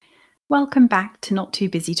Welcome back to Not Too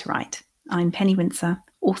Busy to Write. I'm Penny Windsor,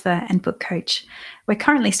 author and book coach. We're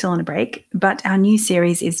currently still on a break, but our new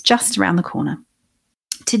series is just around the corner.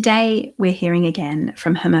 Today, we're hearing again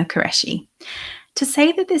from Huma Qureshi. To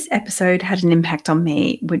say that this episode had an impact on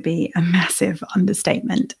me would be a massive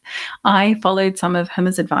understatement. I followed some of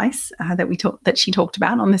Huma's advice that she talked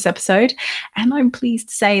about on this episode, and I'm pleased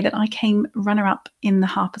to say that I came runner-up in the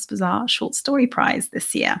Harper's Bazaar Short Story Prize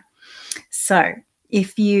this year. So,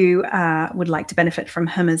 if you would like to benefit from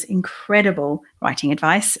Huma's incredible writing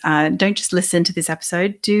advice, don't just listen to this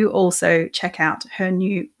episode. Do also check out her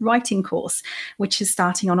new writing course, which is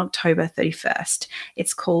starting on October 31st.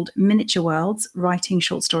 It's called Miniature Worlds, Writing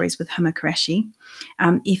Short Stories with Huma Qureshi.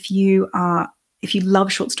 If you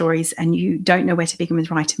love short stories and you don't know where to begin with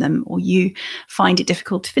writing them, or you find it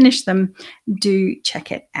difficult to finish them, do check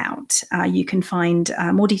it out. You can find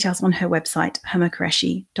more details on her website,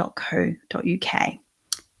 humaqureshi.co.uk.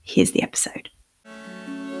 Here's the episode.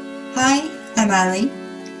 Hi, I'm Ali.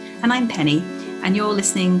 And I'm Penny, and you're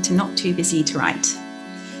listening to Not Too Busy to Write,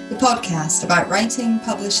 The podcast about writing,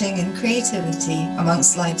 publishing and creativity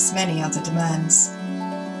amongst life's many other demands.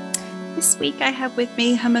 This week I have with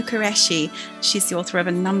me Huma Qureshi. She's the author of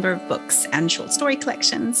a number of books and short story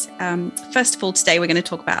collections. First of all, today we're going to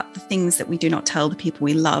talk about The Things That We Do Not Tell the People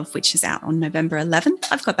We Love, which is out on November 11th.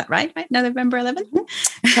 I've got that right? No, November 11th.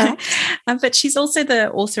 But she's also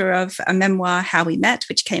the author of a memoir, How We Met,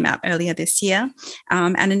 which came out earlier this year,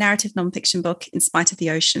 and a narrative nonfiction book, In Spite of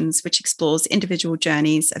the Oceans, which explores individual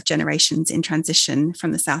journeys of generations in transition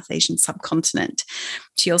from the South Asian subcontinent.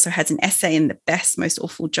 She also has an essay in The Best, Most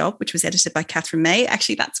Awful Job, which was edited by Catherine May.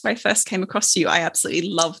 Actually, that's where I first came across you. I absolutely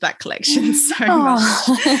love that collection so much.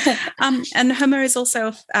 And Huma is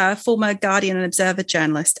also a former Guardian and Observer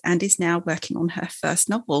journalist and is now working on her first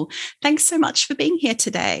novel. Thanks so much for being here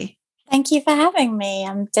today. Thank you for having me.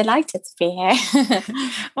 I'm delighted to be here.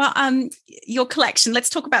 Well, your collection, let's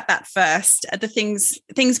talk about that first. The things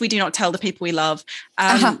we do not tell the people we love.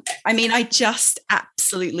 I mean, I just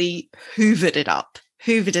absolutely hoovered it up.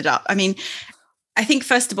 I mean, I think,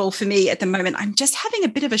 first of all, for me at the moment, I'm just having a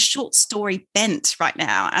bit of a short story bent right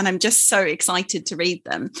now, and I'm just so excited to read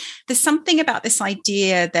them. There's something about this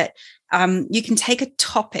idea that you can take a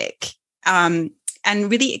topic and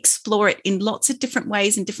really explore it in lots of different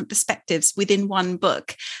ways and different perspectives within one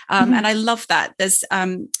book. And I love that. There's,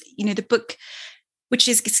 the book, which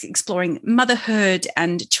is exploring motherhood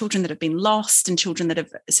and children that have been lost and children that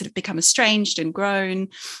have sort of become estranged and grown,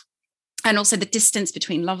 and also the distance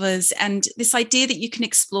between lovers, and this idea that you can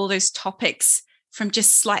explore those topics from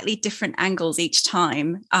just slightly different angles each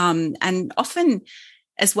time, and often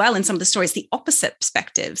as well in some of the stories, the opposite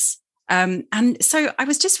perspectives. And so I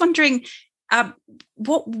was just wondering,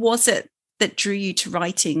 what was it that drew you to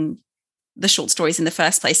writing the short stories in the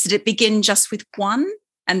first place? Did it begin just with one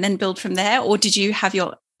and then build from there? Or did you have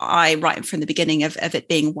your eye right from the beginning of it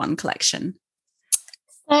being one collection?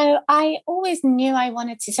 So I always knew I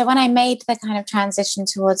wanted to. So when I made the kind of transition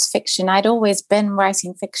towards fiction, I'd always been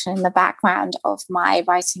writing fiction in the background of my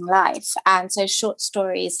writing life. And so short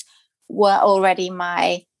stories were already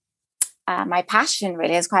my passion,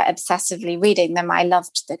 really. I was quite obsessively reading them. I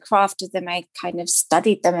loved the craft of them. I kind of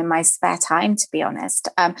studied them in my spare time, to be honest.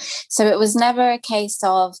 So it was never a case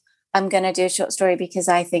of, I'm going to do a short story because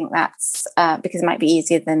I think that's because it might be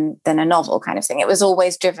easier than a novel kind of thing. It was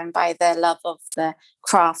always driven by the love of the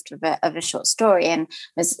craft of a short story, and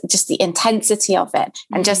was just the intensity of it.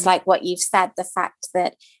 And just like what you've said, the fact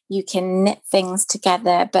that you can knit things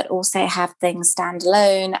together, but also have things stand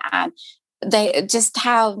alone, and they just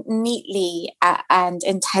how neatly and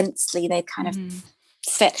intensely they kind of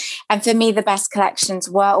fit. And for me, the best collections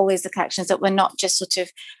were always the collections that were not just sort of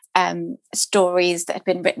stories that had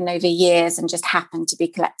been written over years and just happened to be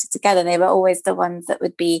collected together. They were always the ones that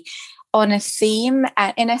would be on a theme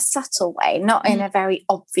in a subtle way, not in a very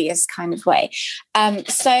obvious kind of way.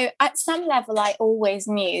 So at some level, I always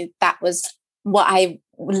knew that was what I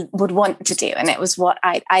would want to do. And it was what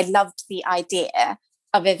I loved, the idea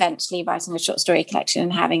of eventually writing a short story collection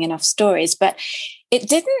and having enough stories. But it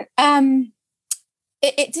didn't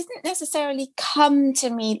it didn't necessarily come to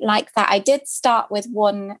me like that. I did start with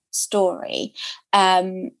one story.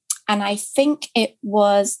 And I think it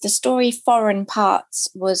was the story Foreign Parts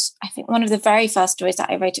was, I think, one of the very first stories that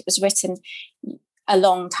I wrote. It was written a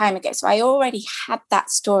long time ago. So I already had that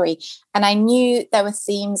story. And I knew there were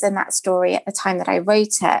themes in that story at the time that I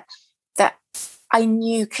wrote it that I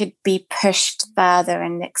knew could be pushed further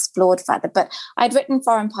and explored further. But I'd written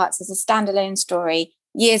Foreign Parts as a standalone story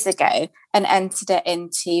years ago and entered it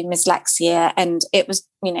into Mislexia. And it was,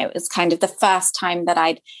 it was kind of the first time that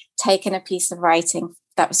I'd taken a piece of writing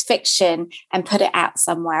that was fiction and put it out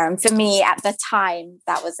somewhere. And for me at the time,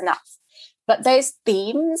 that was enough. But those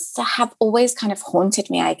themes have always kind of haunted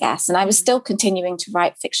me, I guess. And I was still continuing to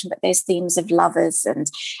write fiction, but those themes of lovers and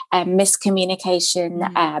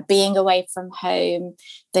miscommunication, being away from home,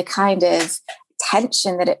 the kind of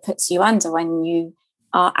tension that it puts you under when you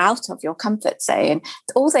are out of your comfort zone,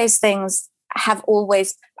 all those things I've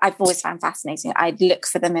always found fascinating. I'd look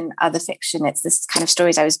for them in other fiction. It's this kind of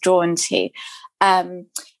stories I was drawn to. And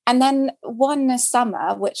then one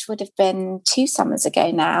summer, which would have been 2 summers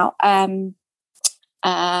ago now,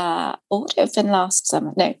 or would it have been last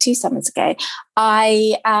summer? No, 2 summers ago,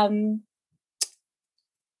 I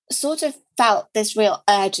sort of felt this real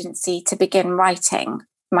urgency to begin writing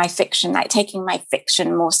my fiction, like taking my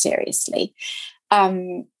fiction more seriously.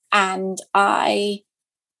 And I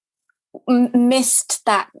missed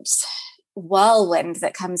that whirlwind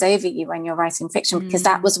that comes over you when you're writing fiction, because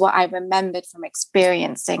that was what I remembered from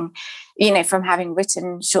experiencing, from having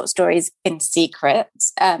written short stories in secret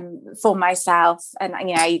for myself. And,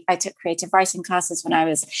 I took creative writing classes when I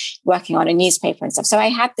was working on a newspaper and stuff. So I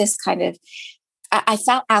had this kind of, I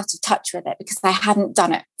felt out of touch with it because I hadn't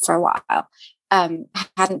done it for a while. I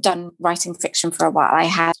hadn't done writing fiction for a while. I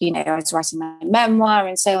had, I was writing my memoir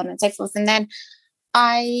and so on and so forth. And then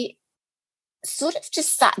I sort of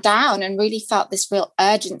just sat down and really felt this real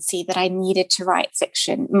urgency that I needed to write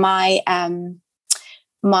fiction. My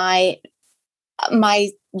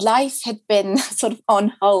life had been sort of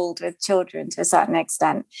on hold with children to a certain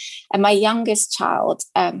extent. And my youngest child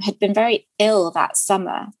had been very ill that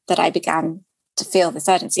summer that I began to feel this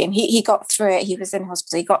urgency. And he got through it. He was in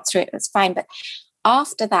hospital. He got through it. It was fine. But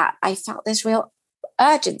after that, I felt this real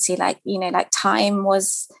urgency, like time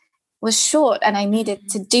was short and I needed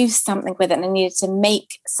to do something with it, and I needed to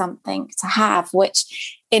make something to have,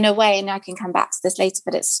 which in a way, and I can come back to this later,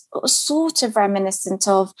 but it's sort of reminiscent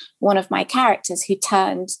of one of my characters who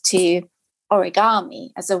turned to origami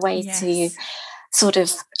as a way to sort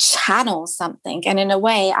of channel something. And in a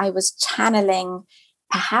way, I was channeling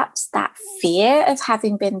perhaps that fear of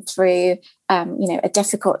having been through, a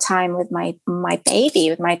difficult time with my baby,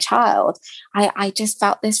 with my child. I just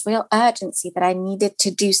felt this real urgency that I needed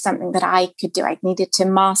to do something that I could do. I needed to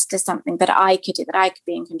master something that I could do, that I could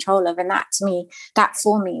be in control of. And that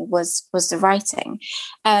for me was the writing.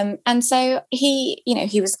 And so he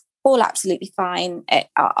was all absolutely fine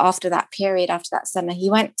after that period, after that summer.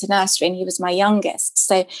 He went to nursery and he was my youngest.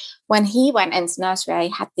 So when he went into nursery, I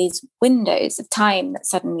had these windows of time that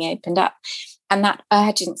suddenly opened up. And that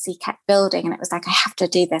urgency kept building. And it was like, I have to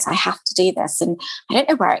do this. I have to do this. And I don't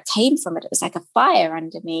know where it came from, but it was like a fire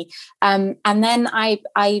under me. And then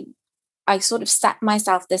I sort of set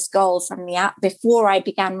myself this goal from before I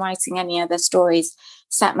began writing any other stories,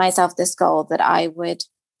 set myself this goal that I would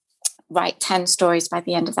write 10 stories by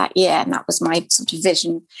the end of that year. And that was my sort of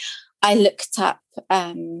vision. I looked up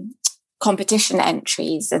competition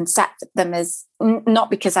entries and set them as,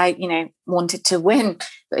 not because I, wanted to win,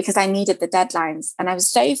 but because I needed the deadlines. And I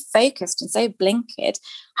was so focused and so blinkered,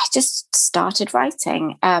 I just started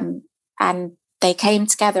writing and they came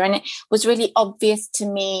together. And it was really obvious to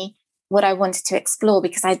me what I wanted to explore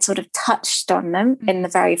because I'd sort of touched on them in the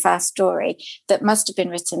very first story that must have been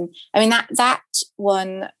written. I mean, that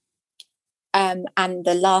one, and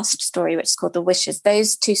the last story, which is called The Wishes,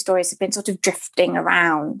 those 2 stories have been sort of drifting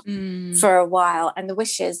around for a while. And The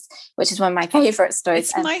Wishes, which is one of my favourite stories.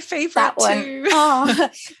 It's my favourite too.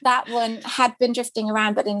 That one had been drifting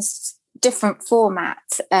around, but in a different format.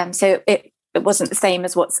 So it wasn't the same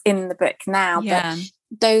as what's in the book now. Yeah. But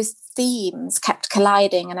those themes kept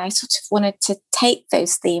colliding, and I sort of wanted to take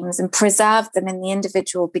those themes and preserve them in the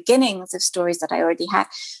individual beginnings of stories that I already had,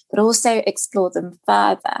 but also explore them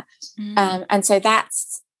further. And so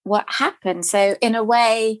that's what happened. So in a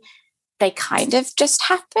way, they kind of just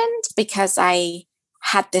happened because I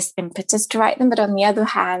had this impetus to write them. But on the other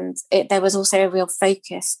hand, there was also a real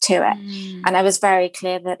focus to it. And I was very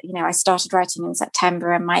clear that, I started writing in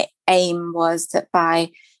September, and my aim was that by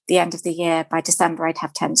the end of the year, by December, I'd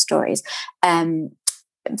have 10 stories.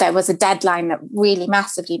 There was a deadline that really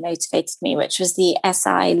massively motivated me, which was the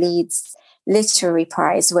SI Leeds Literary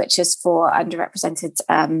Prize, which is for underrepresented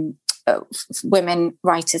women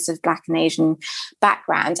writers of Black and Asian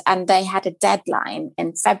background. And they had a deadline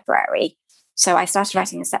in February. So I started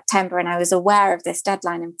writing in September, and I was aware of this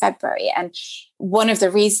deadline in February. And one of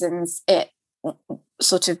the reasons it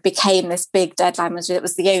sort of became this big deadline was it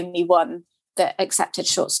was the only one that accepted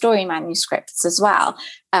short story manuscripts as well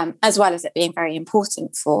as it being very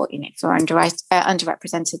important for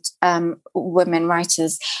underrepresented women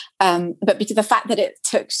writers. But because the fact that it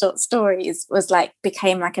took short stories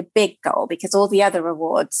became like a big goal, because all the other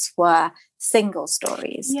awards were single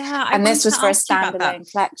stories. Yeah, and this was for a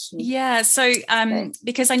standalone collection. Yeah, so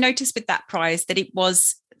because I noticed with that prize that it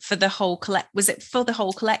was for the whole was it for the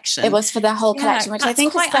whole collection? It was for the whole collection, which I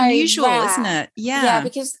think is very unusual, rare. Isn't it? Yeah,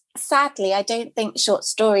 because sadly I don't think short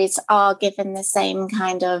stories are given the same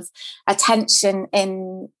kind of attention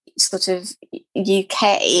in sort of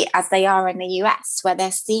UK as they are in the US, where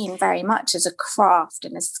they're seen very much as a craft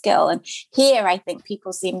and a skill. And here I think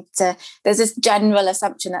people there's this general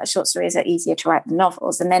assumption that short stories are easier to write than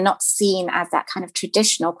novels, and they're not seen as that kind of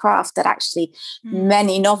traditional craft that actually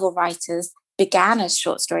many novel writers began as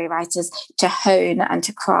short story writers to hone and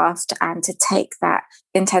to craft and to take that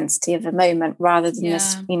intensity of a moment rather than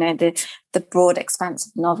this, the broad expanse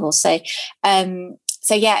of the novel. So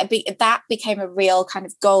that became a real kind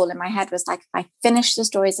of goal in my head, was like, if I finish the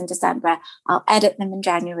stories in December, I'll edit them in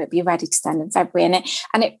January, it'll be ready to send in February.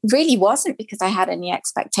 And it really wasn't because I had any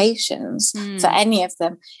expectations for any of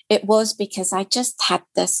them. It was because I just had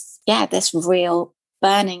this real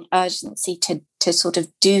burning urgency to sort of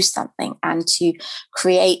do something and to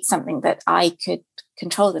create something that I could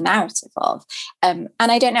control the narrative of. And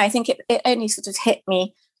I don't know, I think it only sort of hit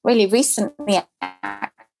me really recently,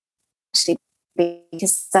 actually,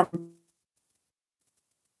 because about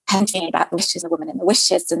the wishes, the woman in the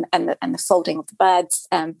wishes, and the folding of the birds.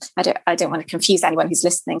 I don't want to confuse anyone who's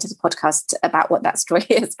listening to the podcast about what that story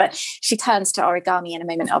is, but she turns to origami in a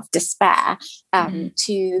moment of despair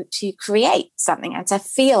to create something and to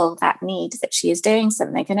feel that need that she is doing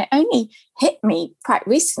something. And it only hit me quite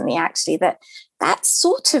recently, actually, that that's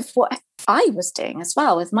sort of what I was doing as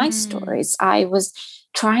well with my stories. I was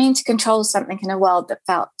trying to control something in a world that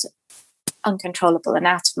felt uncontrollable and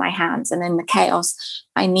out of my hands, and in the chaos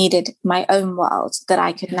I needed my own world that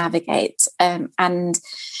I could navigate, and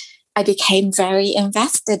I became very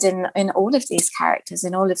invested in all of these characters,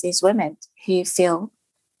 in all of these women who feel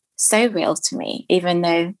so real to me, even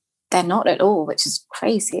though they're not at all, which is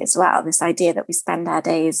crazy as well, this idea that we spend our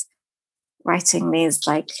days writing these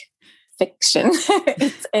like fiction.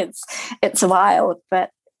 it's wild, but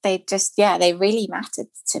they really mattered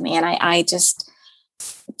to me. And I just,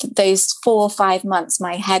 those 4 or 5 months,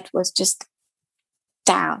 my head was just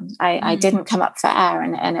down. I didn't come up for air,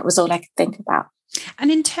 and it was all I could think about.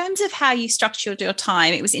 And in terms of how you structured your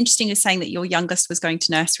time, it was interesting you saying that your youngest was going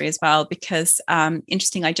to nursery as well, because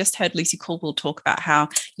interesting, I just heard Lucy Caldwell talk about how,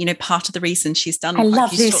 part of the reason she's done. I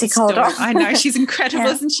love Lucy Caldwell. I know, she's incredible,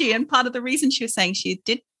 isn't she? And part of the reason she was saying she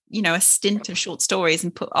did, a stint of short stories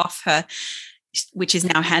and put off her, which is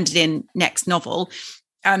now handed in next novel,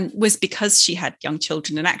 was because she had young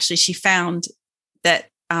children. And actually she found that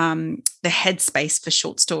the headspace for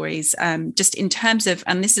short stories, just in terms of,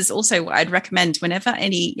 and this is also what I'd recommend whenever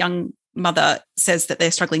any young mother says that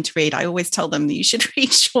they're struggling to read, I always tell them that you should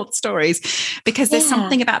read short stories, because there's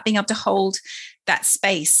something about being able to hold that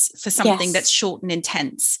space for something that's short and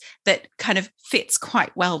intense that kind of fits quite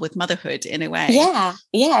well with motherhood in a way. Yeah,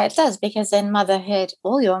 it does, because in motherhood,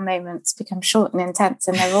 all your moments become short and intense,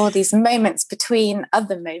 and there are all these moments between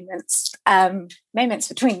other moments, moments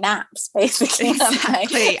between naps, basically.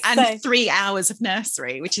 Exactly. And 3 hours of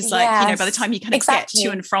nursery, which is like, by the time you kind of get to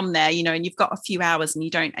and from there, and you've got a few hours and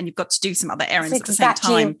you've got to do some other errands at the same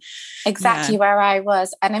time. Exactly where I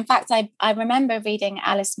was. And in fact, I remember reading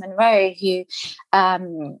Alice Munro, who,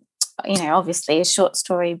 obviously a short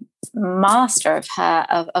story master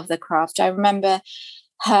of the craft. I remember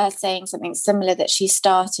her saying something similar, that she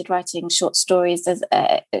started writing short stories as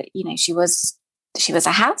she was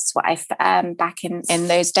a housewife back in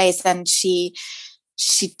those days, and she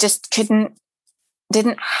just didn't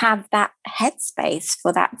have that headspace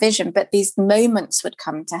for that vision, but these moments would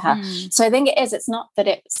come to her. So I think it's not that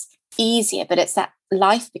it's easier, but it's that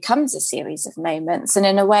life becomes a series of moments. And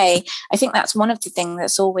in a way, I think that's one of the things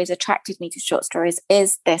that's always attracted me to short stories,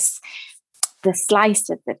 is the slice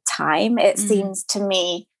of the time. It seems to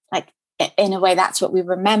me like, in a way, that's what we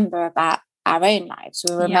remember about our own lives.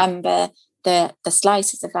 We remember the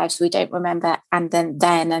slices of lives. We don't remember and then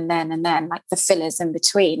like the fillers in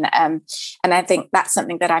between. And I think that's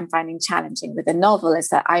something that I'm finding challenging with a novel, is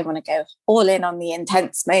that I want to go all in on the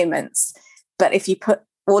intense moments, but if you put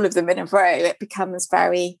all of them in a row, it becomes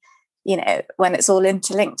very, when it's all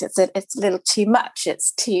interlinked, it's a little too much.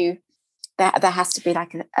 It's too, there has to be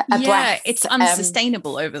like a breath. It's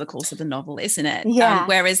unsustainable over the course of the novel, isn't it?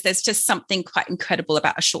 Whereas there's just something quite incredible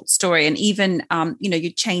about a short story. And even,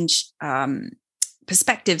 you change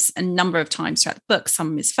perspectives a number of times throughout the book.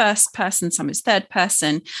 Some is first person, some is third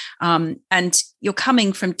person. And you're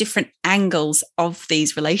coming from different angles of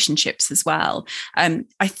these relationships as well.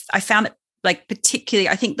 I found it, like, particularly,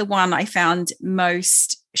 I think the one I found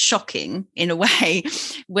most shocking in a way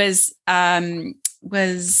was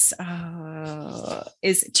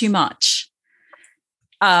Is Too Much.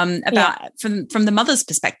 From the mother's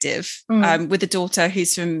perspective, with a daughter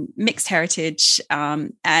who's from mixed heritage,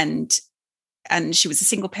 and she was a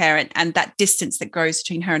single parent, and that distance that grows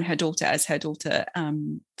between her and her daughter as her daughter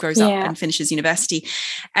grows up and finishes university.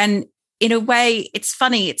 And in a way, it's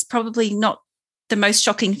funny, it's probably not the most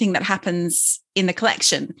shocking thing that happens in the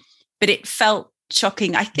collection, but it felt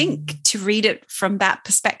shocking, I think, to read it from that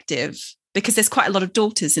perspective, because there's quite a lot of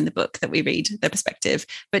daughters in the book that we read their perspective,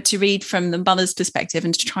 but to read from the mother's perspective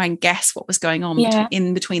and to try and guess what was going on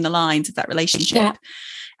in between the lines of that relationship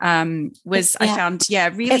I found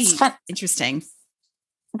really interesting.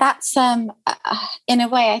 That's in a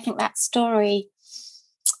way, I think that story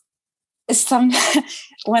is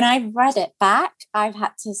when I read it back, I've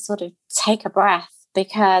had to sort of take a breath,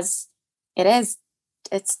 because it's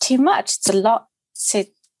too much. It's a lot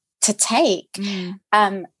to take.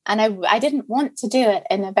 And I didn't want to do it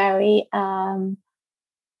in a very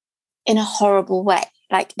in a horrible way.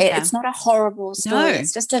 Like it's not a horrible story.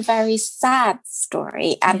 It's just a very sad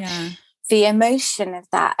story. And the emotion of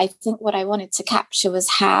that, I think what I wanted to capture was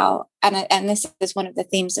how, and this is one of the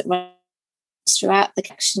themes that runs throughout the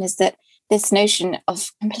collection, is that this notion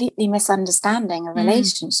of completely misunderstanding a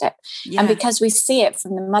relationship. And because we see it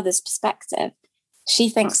from the mother's perspective, she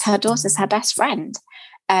thinks her daughter's her best friend.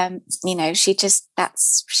 She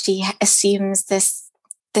assumes this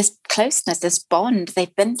closeness, this bond.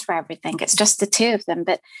 They've been through everything. It's just the two of them.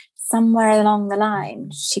 But somewhere along the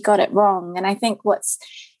line, she got it wrong. And I think what's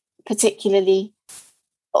particularly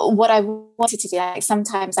what I wanted to do, like,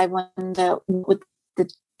 sometimes I wonder, would the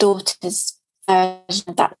daughter's version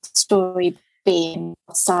of that story be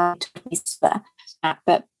outside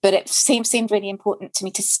but it seemed really important to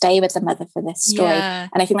me to stay with the mother for this story.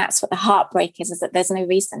 And I think that's what the heartbreak is that there's no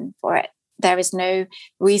reason for it. There is no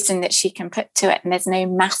reason that she can put to it, and there's no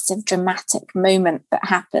massive dramatic moment that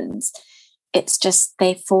happens. It's just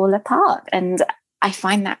they fall apart, and I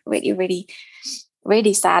find that really, really,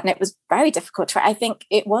 really sad. And it was very difficult to write. I think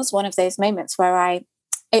it was one of those moments where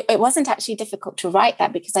it wasn't actually difficult to write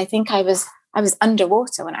that, because I think I was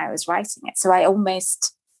underwater when I was writing it. So I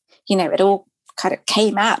almost, it all kind of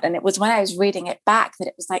came out. And it was when I was reading it back that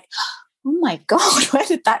it was like, oh my God, where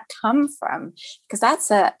did that come from? Because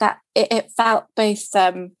it felt both,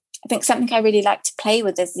 I think something I really like to play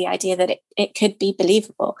with is the idea that it could be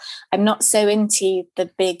believable. I'm not so into the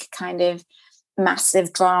big kind of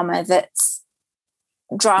massive drama that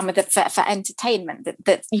for entertainment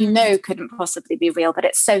that couldn't possibly be real, but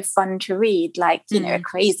it's so fun to read, like, a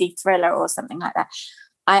crazy thriller or something like that.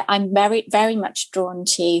 I'm very, very much drawn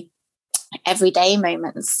to everyday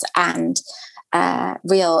moments and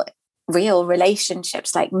real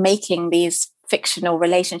relationships, like making these fictional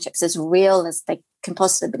relationships as real as they can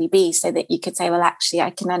possibly be, so that you could say, well, actually,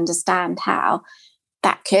 I can understand how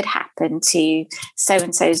that could happen to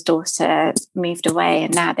so-and-so's daughter moved away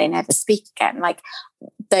and now they never speak again. Like,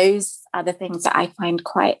 those are the things that I find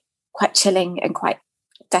quite chilling and quite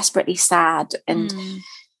desperately sad and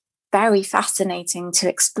very fascinating to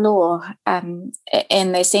explore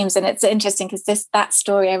in those themes. And it's interesting because that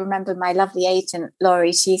story, I remember my lovely agent,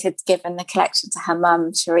 Laurie, she had given the collection to her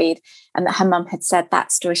mum to read, and that her mum had said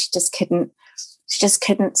that story, she just didn't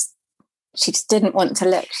want to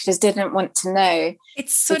look. She just didn't want to know.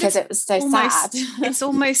 It's because it was so sad. It's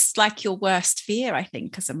almost like your worst fear, I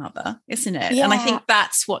think, as a mother, isn't it? Yeah. And I think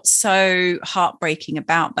that's what's so heartbreaking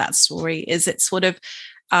about that story, is it's sort of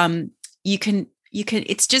you can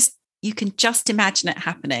just imagine it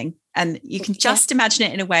happening, and you can just imagine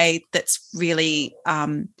it in a way that's really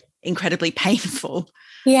incredibly painful.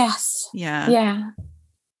 Yes. Yeah.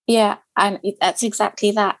 And that's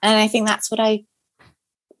exactly that. And I think that's what I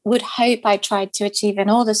would hope I tried to achieve in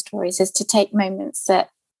all the stories, is to take moments that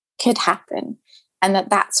could happen, and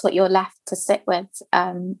that's what you're left to sit with,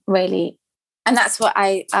 really. And that's what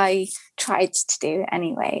I tried to do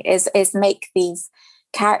anyway, is make these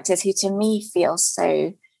characters who to me feel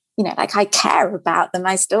so, like I care about them.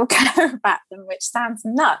 I still care about them, which sounds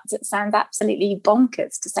nuts. It sounds absolutely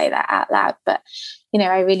bonkers to say that out loud, but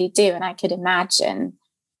I really do. And I could imagine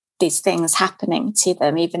these things happening to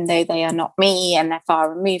them, even though they are not me and they're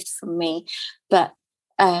far removed from me. But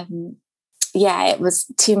it was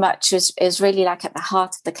Too Much is really like at the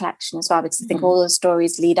heart of the collection as well, because I think all the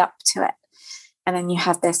stories lead up to it. And then you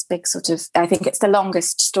have this big sort of, I think it's the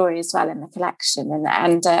longest story as well in the collection.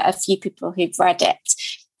 And a few people who've read it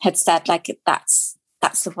had said like that's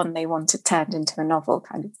the one they wanted turned into a novel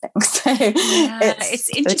kind of thing. So yeah, it's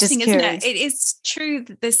interesting, isn't it? It is true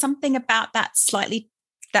that there's something about that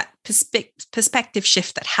perspective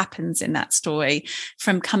shift that happens in that story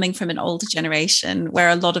from coming from an older generation, where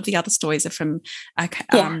a lot of the other stories are from a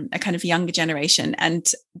kind of younger generation. And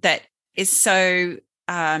that is so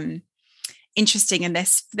interesting. And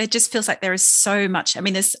there just feels like there is so much. I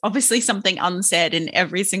mean, there's obviously something unsaid in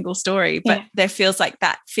every single story, but there feels like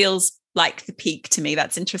that feels like the peak to me.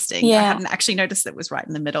 That's interesting. I hadn't actually noticed that it was right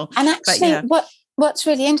in the middle. And actually, what's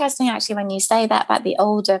really interesting actually when you say that about the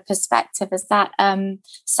older perspective is that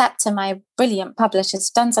Septa, my brilliant publisher, has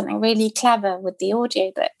done something really clever with the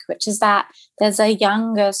audiobook, which is that there's a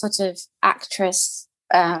younger sort of actress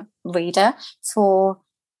reader for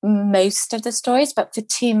most of the stories, but for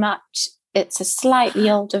Too Much, it's a slightly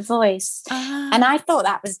older voice. And I thought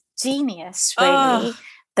that was genius, really.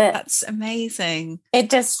 That's amazing. It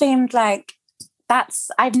just seemed like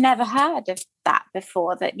I've never heard of that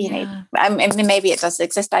before, that, you know, I mean, maybe it does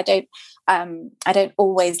exist. I don't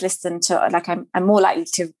always listen to, like, I'm more likely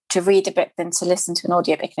to read a book than to listen to an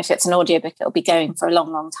audiobook. And if it's an audiobook, it'll be going for a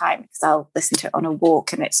long, long time because I'll listen to it on a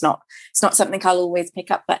walk and it's not something I'll always pick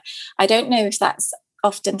up. But I don't know if that's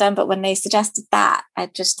often done, but when they suggested that, I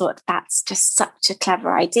just thought that's just such a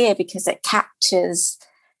clever idea because it captures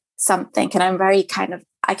something. And I'm very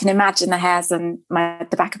I can imagine the hairs on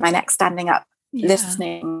the back of my neck standing up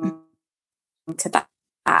listening to that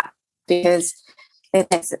because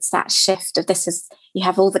it's that shift of you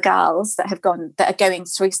have all the girls that are going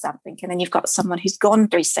through something, and then you've got someone who's gone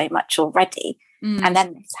through so much already, and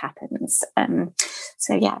then this happens.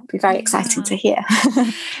 So yeah, it'd be very exciting to hear.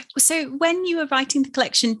 So when you were writing the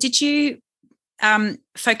collection, did you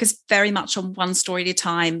focus very much on one story at a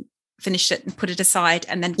time, finish it and put it aside,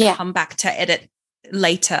 and then come back to edit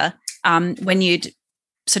later when you'd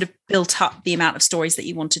sort of built up the amount of stories that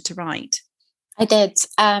you wanted to write? I did.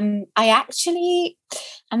 I actually,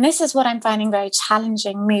 and this is what I'm finding very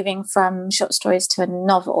challenging, moving from short stories to a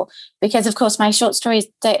novel, because of course my short stories,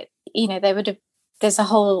 there's a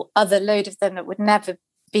whole other load of them that would never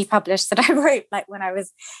be published that I wrote like when I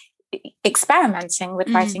was experimenting with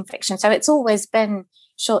writing fiction. So it's always been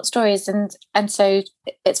short stories, and so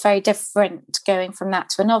it's very different going from that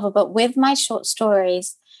to a novel. But with my short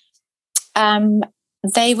stories,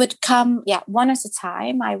 they would come one at a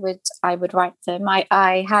time. I would write them.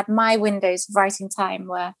 I had my windows of writing time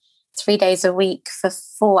were 3 days a week for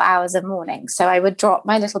 4 hours a morning. So I would drop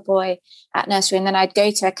my little boy at nursery and then I'd go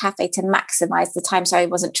to a cafe to maximize the time so I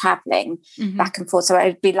wasn't traveling back and forth. So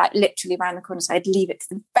I'd be like literally around the corner. So I'd leave it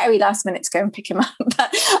to the very last minute to go and pick him up.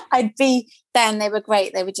 But they were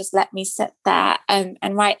great. They would just let me sit there and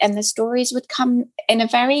write. And the stories would come in a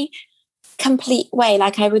very complete way.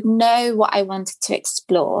 Like I would know what I wanted to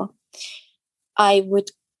explore. I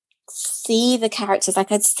would see the characters,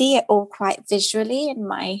 like I'd see it all quite visually in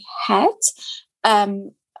my head,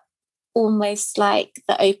 almost like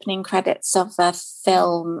the opening credits of a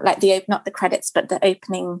film, like not the credits, but the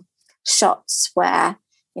opening shots where,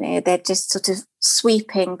 you know, they're just sort of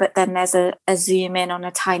sweeping, but then there's a zoom in on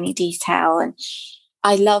a tiny detail. And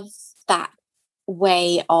I love that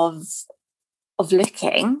way of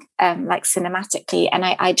looking, like cinematically. And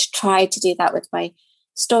I'd try to do that with my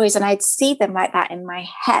stories, and I'd see them like that in my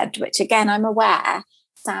head, which again, I'm aware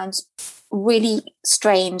sounds really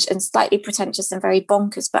strange and slightly pretentious and very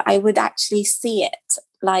bonkers, but I would actually see it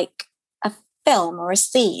like a film or a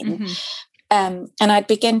scene. And I'd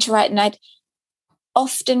begin to write, and I'd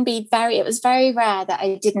often it was very rare that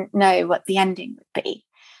I didn't know what the ending would be.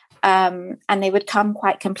 And they would come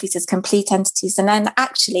quite complete as complete entities. And then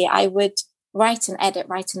actually I would write and edit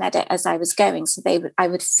as I was going. So I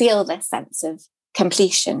would feel this sense of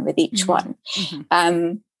completion with each one.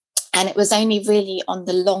 And it was only really on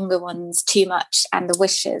the longer ones, Too Much and The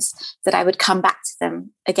Wishes, that I would come back to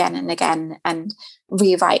them again and again and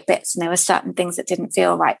rewrite bits. And there were certain things that didn't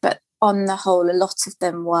feel right. But on the whole, a lot of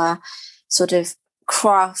them were sort of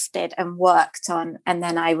crafted and worked on. And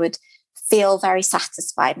then I would feel very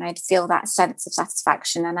satisfied, and I'd feel that sense of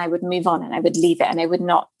satisfaction, and I would move on and I would leave it, and I would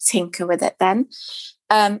not tinker with it then.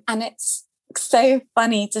 And it's so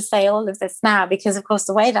funny to say all of this now, because of course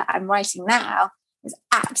the way that I'm writing now is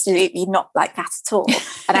absolutely not like that at all.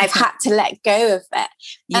 And I've had to let go of it.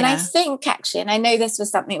 And I think actually, and I know this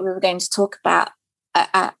was something we were going to talk about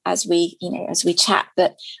as we chat,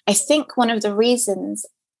 but I think one of the reasons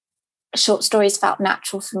short stories felt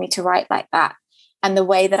natural for me to write like that, and the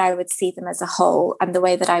way that I would see them as a whole, and the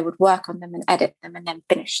way that I would work on them and edit them and then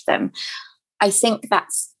finish them, I think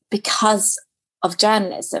that's because of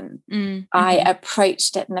journalism. I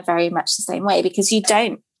approached it in a very much the same way, because you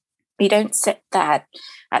don't sit there,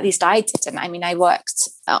 at least I didn't. I mean, I worked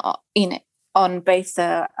on both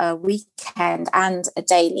a weekend and a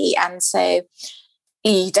daily, and so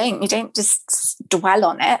you don't just dwell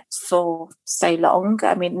on it for so long.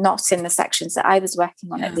 I mean, not in the sections that I was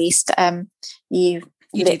working on, at least.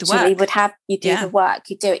 You literally would have do the work,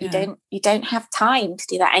 you do it. You don't have time to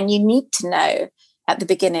do that, and you need to know at the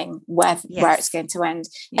beginning where it's going to end,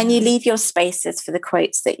 and you leave your spaces for the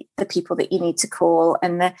quotes that the people that you need to call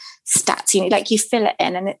and the stats. You fill it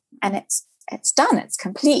in, and it's done. It's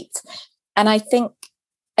complete. And I think,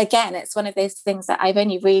 again, it's one of those things that I've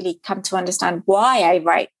only really come to understand why I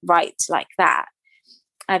write like that.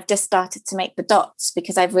 I've just started to make the dots,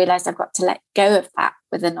 because I've realized I've got to let go of that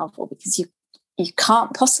with a novel, because you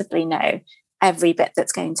can't possibly know every bit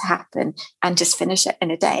that's going to happen and just finish it in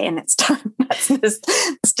a day and it's done.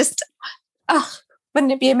 It's just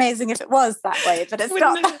wouldn't it be amazing if it was that way? But it's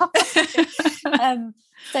not.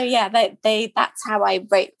 So yeah, that's how I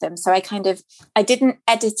wrote them. So I didn't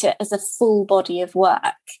edit it as a full body of work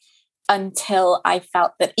until I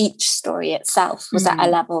felt that each story itself was at a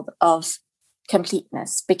level of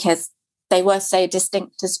completeness, because they were so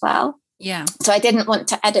distinct as well. Yeah. So I didn't want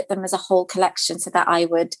to edit them as a whole collection so that I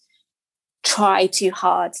would try too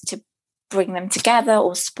hard to bring them together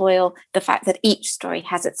or spoil the fact that each story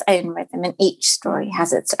has its own rhythm and each story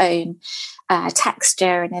has its own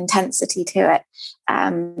texture and intensity to it.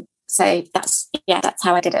 So that's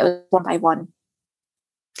how I did it. It was one by one.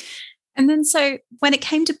 And then, so when it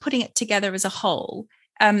came to putting it together as a whole,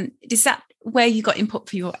 is that where you got input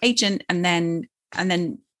for your agent, and then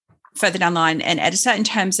further down the line an editor, in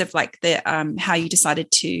terms of like the how you decided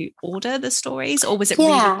to order the stories, or was it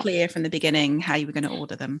really clear from the beginning how you were going to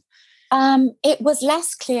order them? It was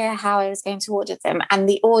less clear how I was going to order them, and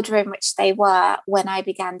the order in which they were when I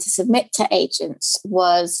began to submit to agents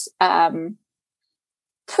was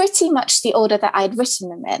pretty much the order that I'd written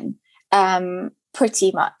them in,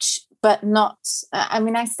 pretty much, but not. I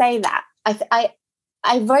mean, I say that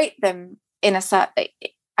I wrote them in a certain.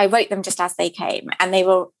 I wrote them just as they came, and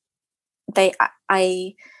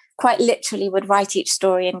I quite literally would write each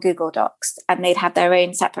story in Google Docs, and they'd have their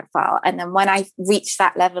own separate file. And then when I reached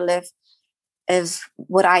that level of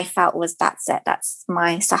what I felt was that's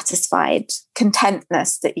my satisfied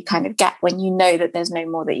contentness that you kind of get when you know that there's no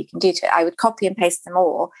more that you can do to it, I would copy and paste them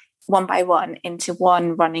all one by one into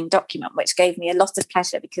one running document, which gave me a lot of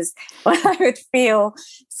pleasure, because when I would feel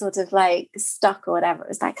sort of like stuck or whatever, it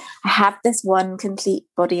was like, I have this one complete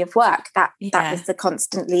body of work. That was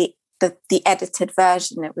the edited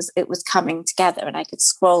version. It was coming together, and I could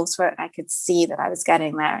scroll through it, and I could see that I was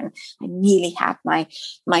getting there, and I nearly had my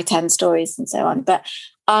 10 stories and so on. But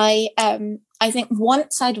I think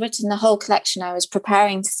once I'd written the whole collection, I was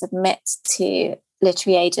preparing to submit to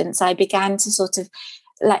literary agents. I began to sort of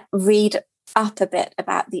like read up a bit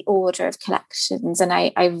about the order of collections, and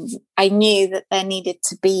I knew that there needed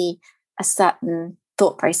to be a certain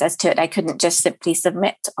thought process to it. I couldn't just simply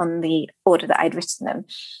submit on the order that I'd written them.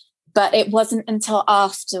 But it wasn't until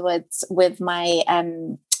afterwards with my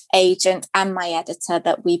agent and my editor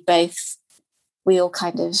that we all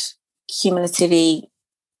kind of cumulatively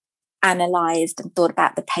analysed and thought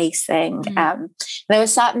about the pacing. There were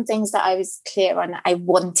certain things that I was clear on. I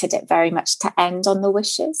wanted it very much to end on the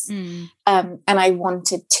wishes, and I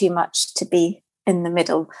wanted too much to be in the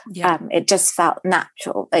middle. It just felt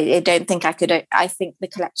natural. I don't think I could. I think the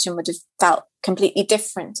collection would have felt completely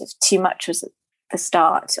different if too much was at the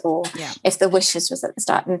start, or if the wishes was at the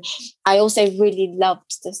start. And I also really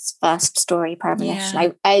loved this first story,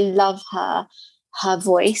 Premonition. I love her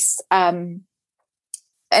voice, and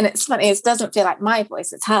it's funny, it doesn't feel like my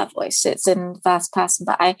voice, it's her voice, it's in first person,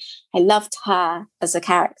 but I loved her as a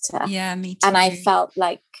character. Me too. And I felt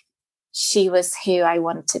like she was who I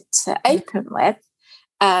wanted to open with,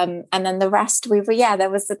 and then the rest there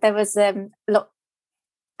was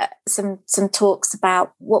some talks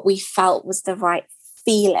about what we felt was the right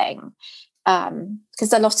feeling,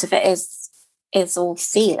 because a lot of it is all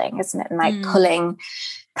feeling, isn't it? And like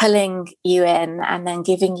pulling you in, and then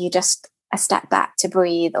giving you just a step back to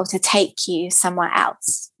breathe, or to take you somewhere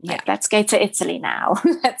else. Like, let's go to Italy now.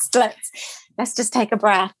 let's just take a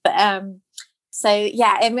breath. So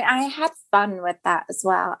I mean, I had fun with that as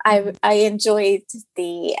well. I enjoyed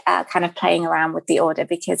the kind of playing around with the order,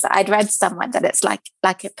 because I'd read somewhere that it's like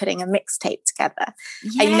putting a mixtape together.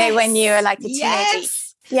 And you know, when you were like a teenager,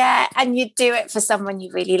 Yeah, and you do it for someone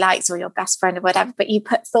you really liked or your best friend or whatever, but you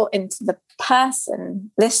put thought into the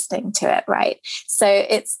person listening to it, right? So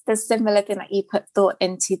it's the similar thing that you put thought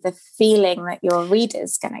into the feeling that your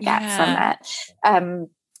reader's going to get from it.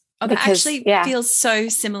 That actually feels so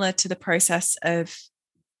similar to the process of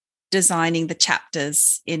designing the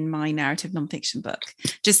chapters in my narrative nonfiction book.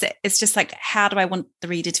 It's just like, how do I want the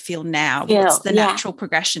reader to feel now? What's the natural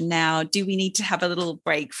progression now? Do we need to have a little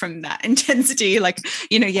break from that intensity? Like,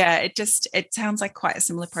 it sounds like quite a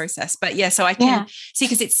similar process. But so I can see,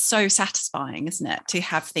 because it's so satisfying, isn't it, to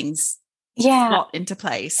have things slot into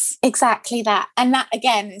place. Exactly that. And that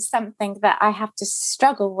again is something that I have to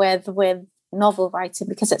struggle with novel writing,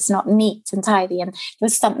 because it's not neat and tidy. And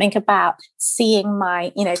there's something about seeing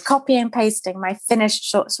my, copying and pasting my finished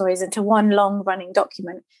short stories into one long running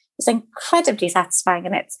document. It's incredibly satisfying,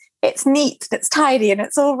 and it's neat, it's tidy, and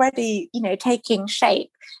it's already, taking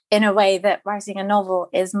shape in a way that writing a novel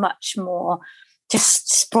is much more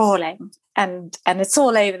just sprawling and it's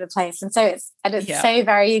all over the place. And so it's so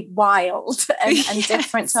very wild and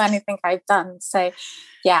different to anything I've done. So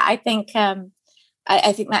I think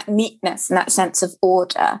I think that neatness and that sense of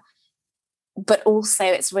order, but also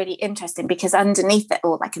it's really interesting because underneath it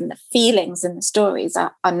all, like in the feelings and the stories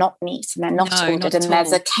are not neat, and they're not ordered, and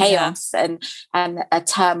there's a chaos and a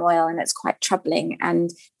turmoil, and it's quite troubling.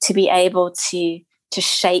 And to be able to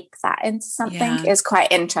shape that into something is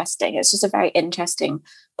quite interesting. It's just a very interesting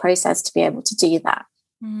process to be able to do that.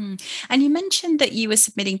 And you mentioned that you were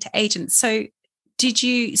submitting to agents. So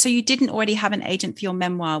you didn't already have an agent for your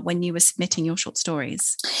memoir when you were submitting your short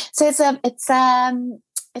stories? So it's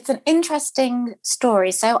an interesting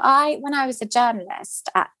story. So when I was a journalist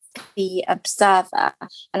at the Observer,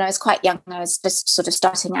 and I was quite young, I was just sort of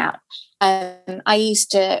starting out, I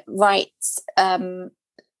used to write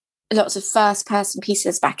lots of first person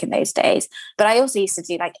pieces back in those days, but I also used to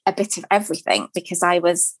do like a bit of everything because I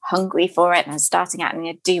was hungry for it and I was starting out and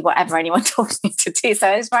I'd do whatever anyone told me to do. So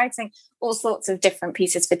I was writing all sorts of different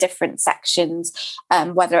pieces for different sections,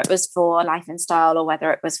 whether it was for Life and Style or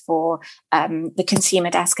whether it was for the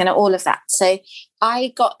Consumer Desk and all of that. So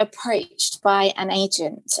I got approached by an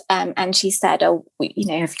agent and she said, have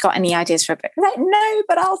you got any ideas for a book? I was like, no,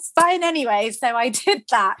 but I'll sign anyway. So I did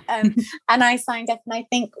that and I signed up. And I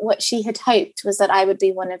think what she had hoped was that I would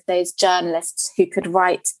be one of those journalists who could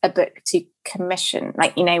write a book to commission,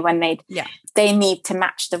 like, when they need to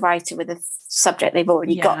match the writer with a subject they've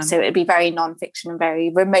already got. So it would be very non-fiction and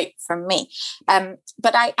very remote from me.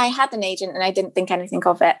 But I had an agent and I didn't think anything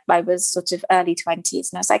of it. I was sort of early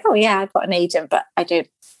 20s and I was like, oh yeah, I've got an agent, but I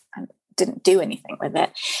didn't do anything with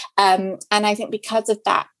it. And I think because of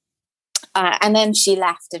that, and then she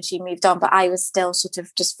left and she moved on, but I was still sort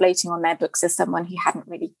of just floating on their books as someone who hadn't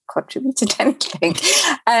really contributed anything.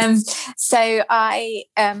 So I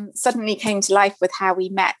suddenly came to life with How We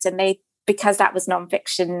Met, and because that was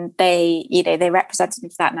nonfiction, they represented me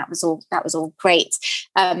for that, and that was all great.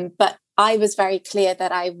 But I was very clear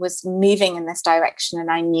that I was moving in this direction,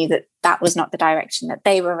 and I knew that was not the direction that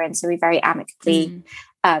they were in. So we very amicably,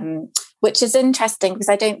 which is interesting because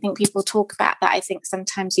I don't think people talk about that. I think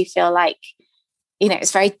sometimes you feel like,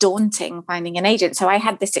 it's very daunting finding an agent. So I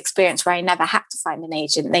had this experience where I never had to find an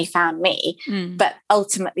agent. They found me, but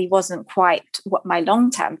ultimately wasn't quite what my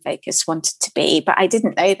long-term focus wanted to be. But I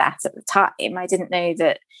didn't know that at the time. I didn't know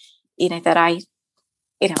that, that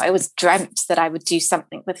I was dreamt that I would do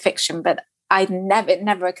something with fiction, but it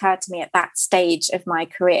never occurred to me at that stage of my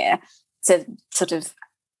career to sort of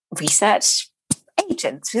research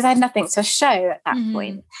agents because I had nothing to show at that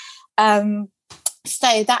point.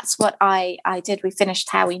 So that's what I did. We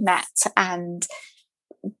finished How We Met, and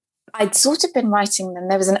I'd sort of been writing them.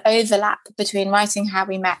 There was an overlap between writing How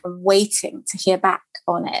We Met and waiting to hear back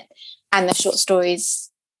on it. And the short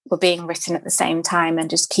stories were being written at the same time and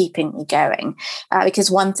just keeping me going.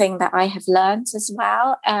 Because one thing that I have learned as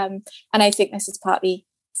well, and I think this is partly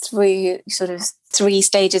through sort of 3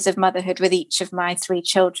 stages of motherhood with each of my 3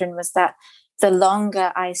 children, was that the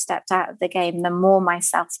longer I stepped out of the game, the more my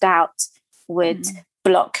self-doubt would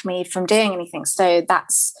block me from doing anything. So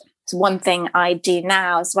that's one thing I do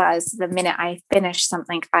now as well. As the minute I finish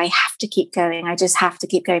something, I have to keep going. I just have to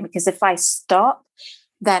keep going, because if I stop,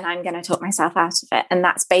 then I'm going to talk myself out of it. And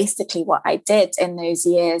that's basically what I did in those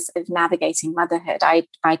years of navigating motherhood. I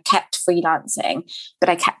kept freelancing, but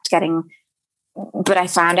I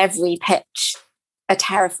found every pitch a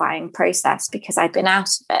terrifying process because I'd been out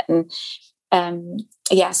of it. And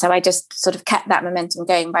so I just sort of kept that momentum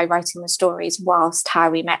going by writing the stories whilst How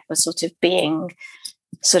We Met was sort of being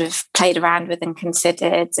sort of played around with and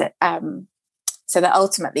considered. So that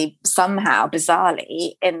ultimately, somehow,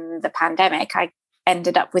 bizarrely, in the pandemic, I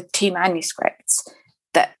ended up with 2 manuscripts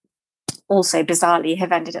that also bizarrely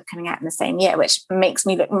have ended up coming out in the same year, which makes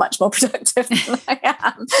me look much more productive than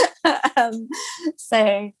I am.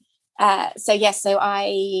 So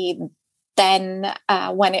I then,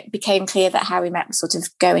 when it became clear that How We Met was sort of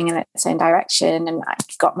going in its own direction, and I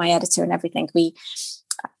got my editor and everything,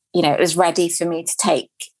 it was ready for me to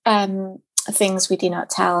take Things We Do Not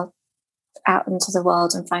Tell out into the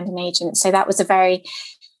world and find an agent. So that was a very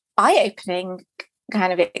eye-opening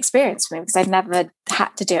kind of experience for me, because I'd never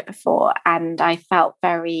had to do it before, and I felt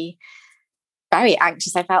very, very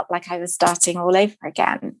anxious. I felt like I was starting all over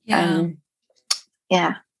again.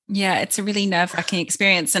 Yeah, it's a really nerve-wracking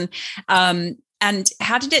experience. And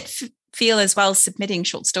how did it feel as well, submitting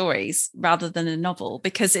short stories rather than a novel?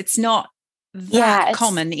 Because it's not that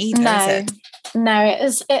common either, is it? No,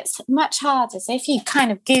 it's much harder. So if you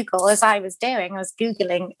kind of Google, as I was doing, I was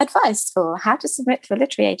Googling advice for how to submit to a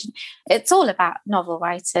literary agent. It's all about novel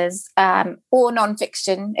writers or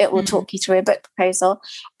non-fiction. It will talk you through a book proposal.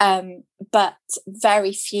 But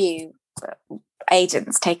very few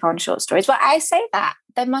agents take on short stories. Well, I say that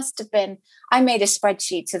there must have been, I made a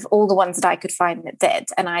spreadsheet of all the ones that I could find that did,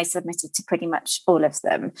 and I submitted to pretty much all of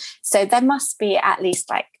them. So there must be at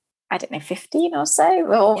least 15 or so,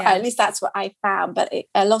 or at least that's what I found. But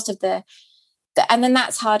a lot of the and then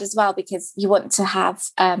that's hard as well, because you want to have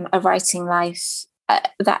a writing life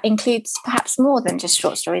that includes perhaps more than just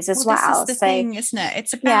short stories as well. This is the thing, isn't it?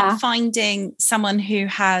 It's about finding someone who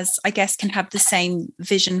has, I guess, can have the same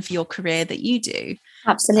vision for your career that you do.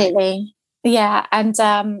 Absolutely. Yeah. And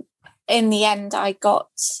in the end, I got,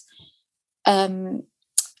 I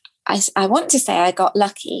want to say I got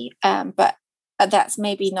lucky, but that's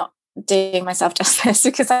maybe not doing myself justice,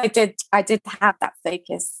 because I did have that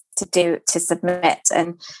focus to submit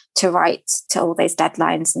and to write to all those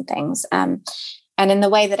deadlines and things. And in the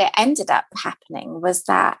way that it ended up happening was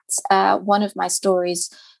that one of my stories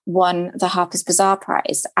won the Harper's Bazaar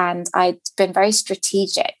Prize, and I'd been very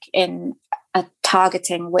strategic in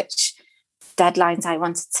targeting which deadlines I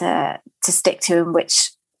wanted to stick to and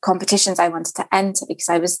which competitions I wanted to enter, because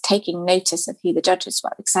I was taking notice of who the judges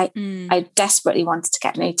were, because I desperately wanted to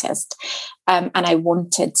get noticed, and I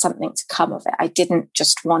wanted something to come of it. I didn't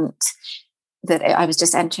just want that I was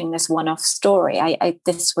just entering this one-off story.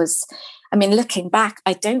 Looking back,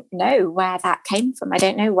 I don't know where that came from. I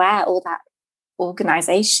don't know where all that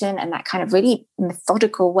organization and that kind of really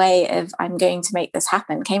methodical way of I'm going to make this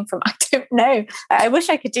happen came from. I don't know. I wish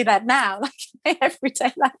I could do that now, like in my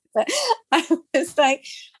everyday life. But I was like,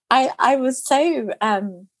 I was so I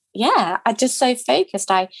just so focused.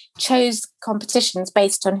 I chose competitions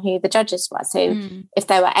based on who the judges were. So if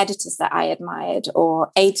there were editors that I admired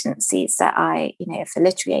or agencies that if a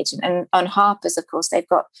literary agent, and on Harper's, of course, they've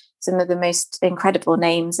got some of the most incredible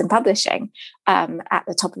names in publishing at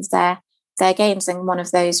the top of their games. And one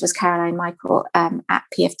of those was Caroline Michael at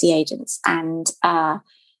PFD Agents. And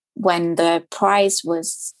when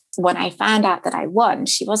I found out that I won,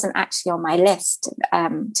 she wasn't actually on my list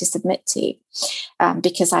to submit to,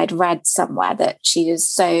 because I'd read somewhere that she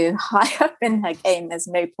was so high up in her game, there's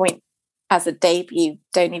no point as a debut,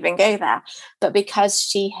 don't even go there. But because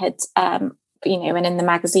she had, and in the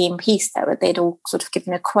magazine piece, they'd all sort of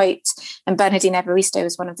given a quote, and Bernardine Evaristo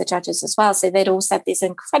was one of the judges as well. So they'd all said these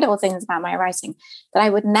incredible things about my writing that I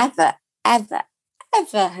would never, ever,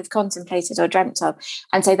 ever have contemplated or dreamt of.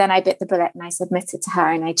 And so then I bit the bullet and I submitted to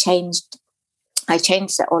her, and I changed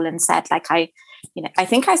it all and said, I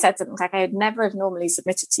think I said something like I would never have normally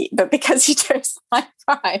submitted to you, but because you chose my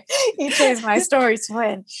prize, you chose my story to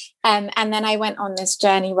win. And then I went on this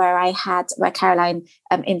journey where Caroline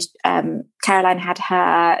had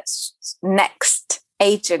her next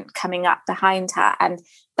agent coming up behind her, and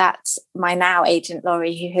that's my now agent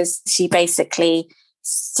Laurie, she basically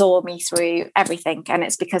saw me through everything. And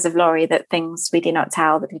it's because of Laurie that Things We Do Not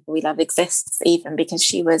Tell, The People We Love exists, even because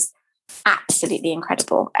she was absolutely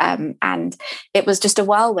incredible. And it was just a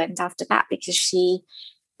whirlwind after that, because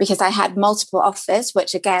I had multiple offers,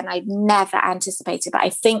 which again, I never anticipated, but I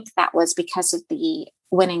think that was because of the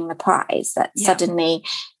winning the prize, that suddenly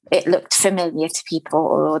it looked familiar to people,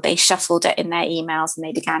 or they shuffled it in their emails and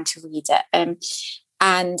they began to read it.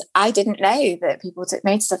 And I didn't know that people took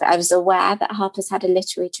notice of it. I was aware that Harper's had a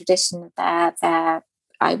literary tradition there.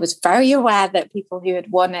 I was very aware that people who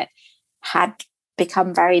had won it had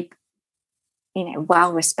become very,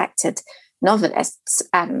 well-respected novelists.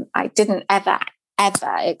 I didn't ever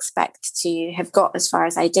expect to have got as far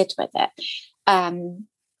as I did with it. And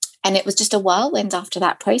it was just a whirlwind after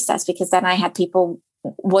that process, because then I had people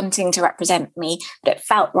wanting to represent me, but it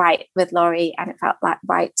felt right with Laurie, and it felt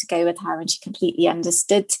right to go with her, and she completely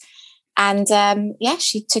understood And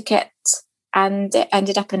she took it, and it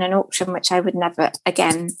ended up in an auction, which I would never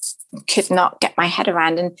again, could not get my head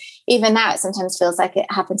around. And even now, it sometimes feels like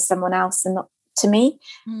it happened to someone else and not to me.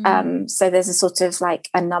 So there's a sort of like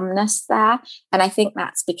a numbness there. And I think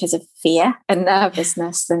that's because of fear and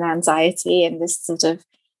nervousness and anxiety, and this sort of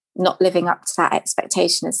not living up to that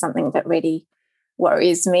expectation is something that really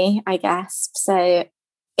worries me, I guess. So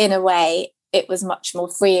in a way, it was much more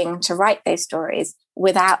freeing to write those stories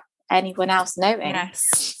without anyone else knowing.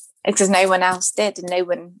 Yes. Because no one else did, and no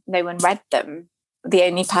one read them. The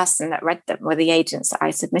only person that read them were the agents that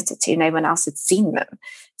I submitted to. No one else had seen them.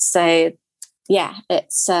 So yeah,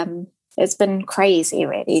 it's been crazy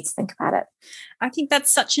really to think about it. I think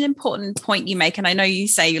that's such an important point you make. And I know you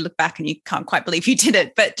say you look back and you can't quite believe you did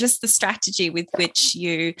it, but just the strategy with which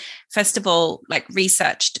you, first of all, like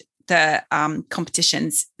researched the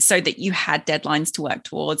competitions so that you had deadlines to work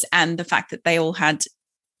towards, and the fact that they all had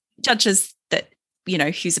judges that, you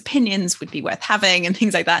know, whose opinions would be worth having and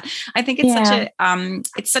things like that. I think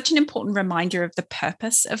it's such an important reminder of the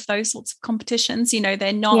purpose of those sorts of competitions. You know,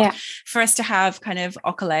 they're not for us to have kind of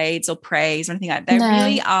accolades or praise or anything like that. They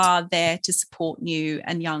really are there to support new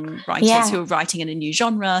and young writers who are writing in a new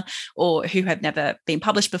genre or who have never been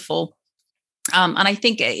published before. And I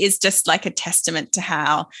think it is just like a testament to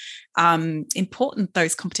how important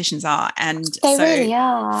those competitions are. And they really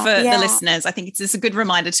are. For the listeners, I think it's a good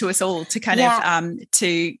reminder to us all to kind of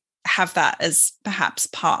to have that as perhaps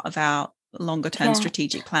part of our longer term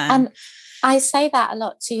strategic plan. And I say that a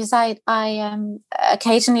lot too, because I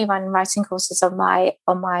occasionally run writing courses on my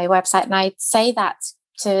website, and I say that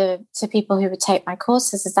to people who would take my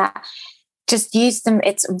courses, is that just use them.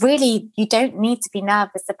 It's really, you don't need to be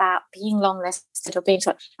nervous about being longlisted or being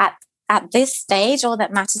short. At this stage, all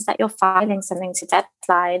that matters is that you're filing something to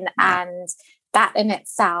deadline, and that in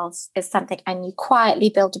itself is something. And you quietly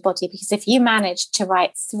build a body, because if you manage to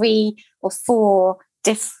write 3 or 4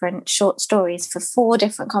 different short stories for 4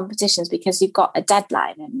 different competitions because you've got a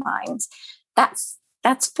deadline in mind, that's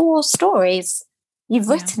 4 stories. You've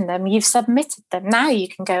written them, you've submitted them. Now you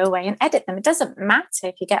can go away and edit them. It doesn't matter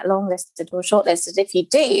if you get longlisted or shortlisted. If you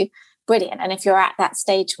do, brilliant. And if you're at that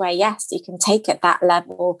stage where, yes, you can take at that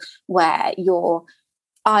level where you're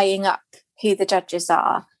eyeing up who the judges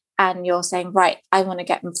are and you're saying, right, I want to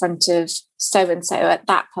get in front of so-and-so at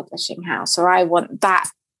that publishing house, or I want that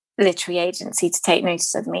literary agency to take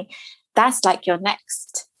notice of me. That's like your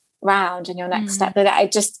next round and your next step. But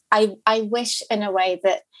I wish in a way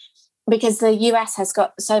that, because the US has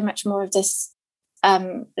got so much more of this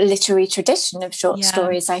literary tradition of short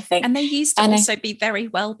stories, I think. And they used to also be very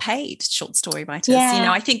well paid short story writers. Yeah. You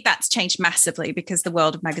know, I think that's changed massively because the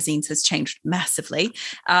world of magazines has changed massively.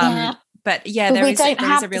 But there is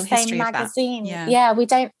a real history of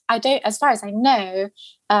that. I don't, as far as I know,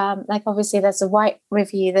 like obviously there's a White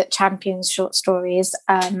Review that champions short stories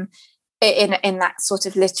in that sort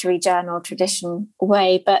of literary journal tradition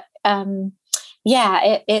way. But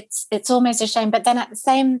it's almost a shame. But then at the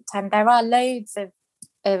same time, there are loads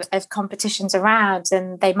of competitions around,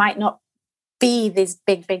 and they might not be these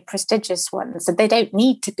big prestigious ones, and they don't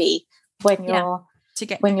need to be when you're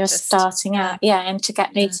you're starting out, and to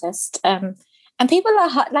get noticed. And people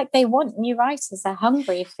are like, they want new writers, they're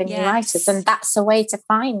hungry for new writers, and that's a way to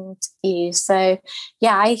find you. So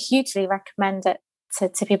I hugely recommend it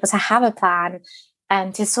to people to have a plan,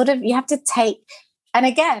 and to sort of, you have to take. And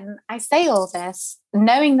again, I say all this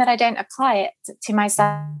knowing that I don't apply it to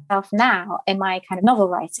myself now in my kind of novel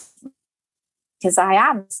writing, because I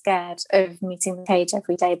am scared of meeting the page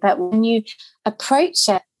every day. But when you approach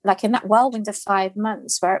it like in that whirlwind of 5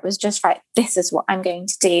 months where it was just, right, this is what I'm going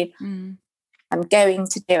to do. I'm going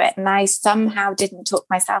to do it. And I somehow didn't talk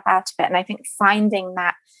myself out of it. And I think finding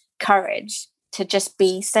that courage to just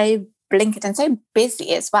be so blinkered and so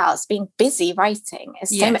busy as well, as being busy writing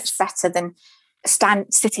is so much better than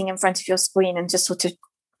sitting in front of your screen and just sort of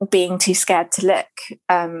being too scared to look.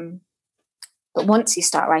 But once you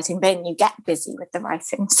start writing, then you get busy with the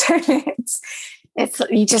writing. So it's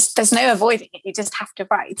you just, there's no avoiding it. You just have to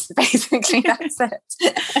write. Basically, that's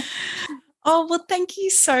it. Oh, well, thank you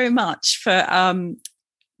so much for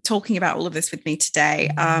talking about all of this with me today.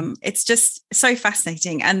 It's just so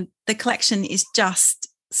fascinating. And the collection is just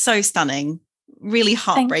so stunning. Really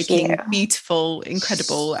heartbreaking, beautiful,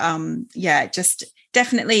 incredible. Just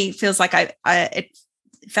definitely feels like it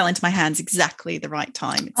fell into my hands exactly the right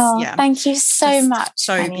time. Thank you so much.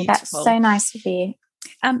 So Penny. beautiful. That's so nice of you.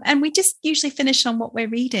 And we just usually finish on what we're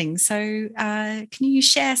reading. So can you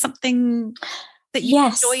share something that you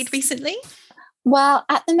enjoyed recently? Well,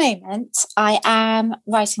 at the moment, I am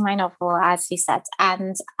writing my novel, as you said,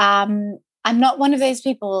 and I'm not one of those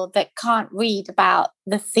people that can't read about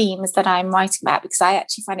the themes that I'm writing about, because I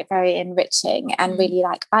actually find it very enriching and really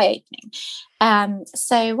like eye-opening.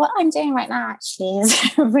 So what I'm doing right now actually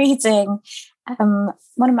is reading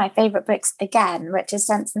one of my favorite books again, which is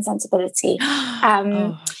Sense and Sensibility.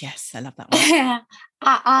 Oh yes, I love that one.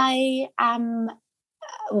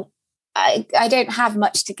 I don't have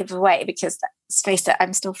much to give away because, let's face it,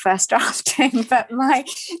 I'm still first drafting, but my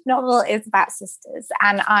novel is about sisters,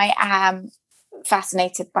 and I am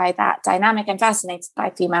fascinated by that dynamic. I'm fascinated by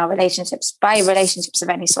female relationships, by relationships of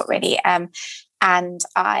any sort, really. And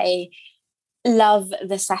I love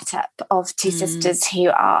the setup of two sisters who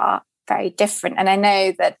are very different. And I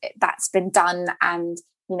know that that's been done, and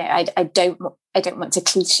I don't want to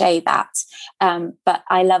cliche that, but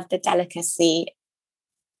I love the delicacy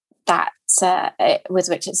that with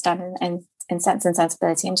which it's done in Sense and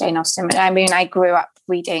Sensibility and Jane Austen. I mean, I grew up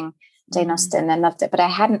reading Jane Austen and loved it, but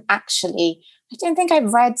I don't think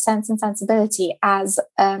I've read Sense and Sensibility as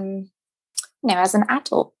as an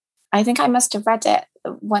adult. I think I must have read it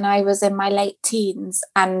when I was in my late teens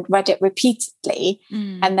and read it repeatedly,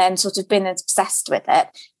 and then sort of been obsessed with it,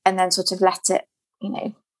 and then sort of let it,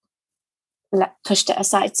 pushed it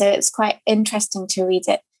aside. So it's quite interesting to read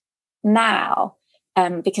it now,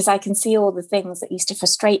 because I can see all the things that used to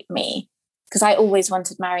frustrate me, because I always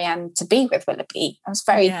wanted Marianne to be with Willoughby. I was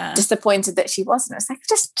very disappointed that she wasn't. I was like,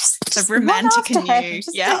 just the romantic in you.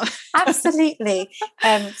 Yeah, absolutely.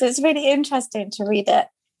 So it's really interesting to read it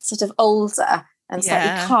sort of older and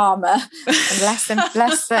slightly calmer and less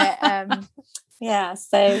implicit.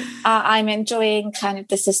 So I'm enjoying kind of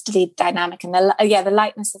the sisterly dynamic, and the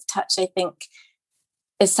lightness of touch, I think,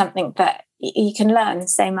 is something that you can learn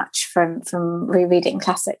so much from rereading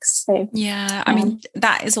classics. So I mean,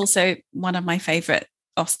 that is also one of my favorite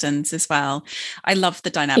Austens as well. I love the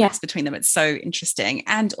dynamics between them. It's so interesting,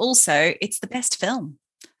 and also it's the best film.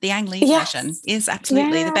 The Ang Lee version is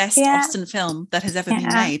absolutely the best Austen film that has ever been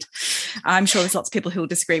made. I'm sure there's lots of people who will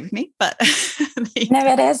disagree with me, but no,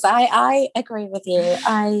 it is. I agree with you.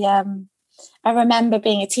 I remember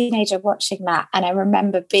being a teenager watching that, and I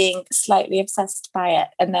remember being slightly obsessed by it.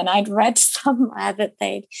 And then I'd read somewhere that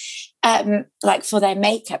they'd, like for their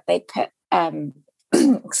makeup, they'd put,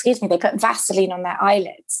 they put Vaseline on their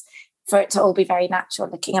eyelids for it to all be very natural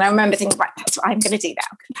looking. And I remember thinking, right, that's what I'm going to do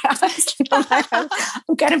now.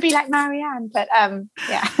 I'm going to be like Marianne. But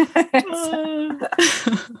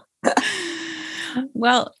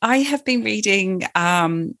Well, I have been reading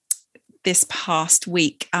this past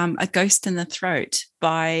week, A Ghost in the Throat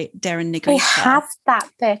by Darren Nigrifa. I have that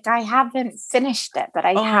book. I haven't finished it, but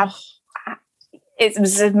I have. It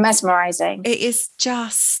was mesmerizing.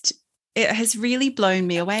 It has really blown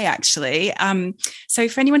me away, actually. So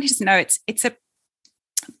for anyone who doesn't know, it's a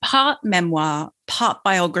part memoir, part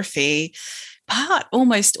biography, part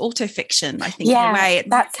almost autofiction, I think, in a way.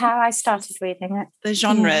 That's how I started reading it. The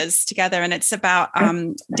genres together. And it's about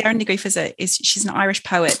Darren Nigrifa she's an Irish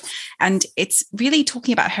poet, and it's really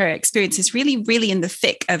talking about her experiences really, really in the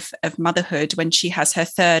thick of motherhood, when she has her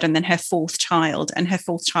third and then her fourth child. And her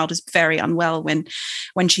fourth child is very unwell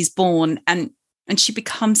when she's born. And she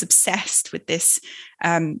becomes obsessed with this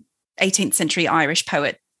 18th century Irish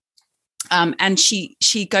poet. And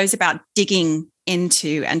she goes about digging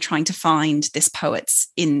into and trying to find this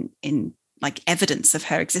poet's in like evidence of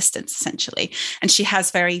her existence, essentially. And she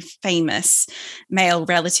has very famous male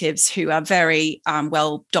relatives who are very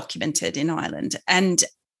well documented in Ireland. And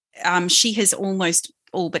she has almost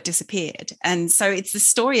all but disappeared. And so it's the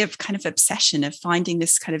story of kind of obsession of finding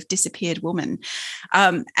this kind of disappeared woman.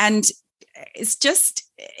 And it's just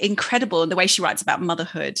incredible. And the way she writes about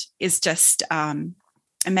motherhood is just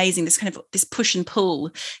amazing. This kind of this push and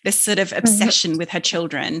pull, this sort of obsession with her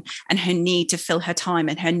children and her need to fill her time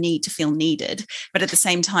and her need to feel needed, but at the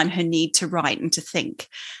same time, her need to write and to think.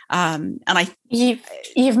 And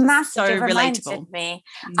you've massively reminded me.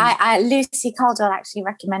 Lucy Caldwell actually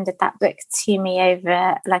recommended that book to me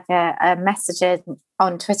over like a message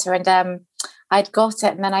on Twitter, and I'd got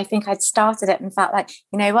it, and then I think I'd started it and felt like,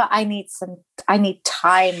 you know what, I need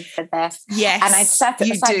time for this. Yes, and I'd set it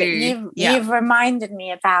aside. But you've reminded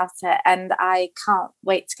me about it, and I can't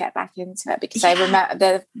wait to get back into it, because I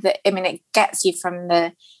remember it gets you from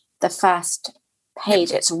the first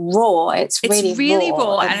page. It's raw. It's really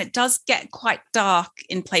raw, and it does get quite dark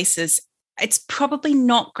in places. It's probably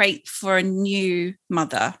not great for a new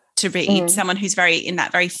mother to read, someone who's in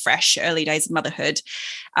that very fresh early days of motherhood,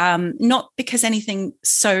 not because anything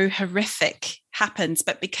so horrific happens,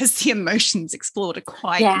 but because the emotions explored are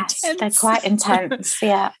quite intense. They're quite intense.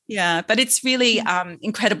 Yeah, but it's really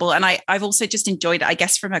incredible. And I've also just enjoyed it, I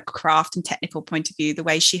guess, from a craft and technical point of view, the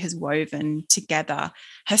way she has woven together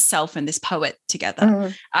herself and this poet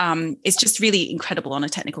together. It's just really incredible on a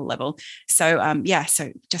technical level. So wow.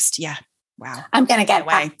 I'm going to get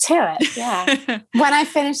back to it. Yeah. When I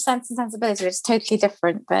finish Sense and Sensibility, it's totally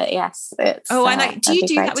different, but yes. It's, I know. Do you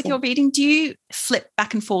do that with your reading? Do you flip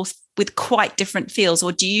back and forth with quite different feels,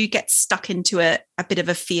 or do you get stuck into a bit of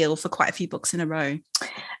a feel for quite a few books in a row?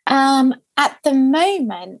 At the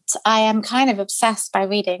moment, I am kind of obsessed by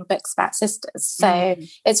reading books about sisters. So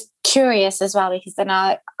it's curious as well, because then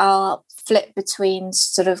I'll flip between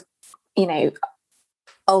sort of,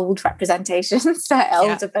 old representations, so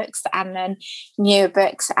older books, and then newer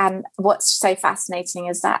books. And what's so fascinating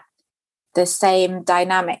is that the same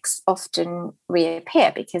dynamics often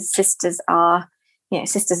reappear, because sisters are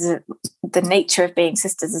the nature of being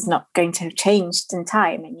sisters is not going to have changed in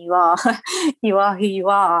time, and you are who you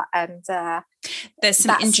are. And there's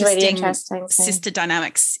some interesting sister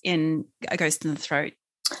dynamics in A Ghost in the Throat.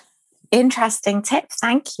 Interesting tip,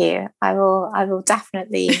 thank you. I will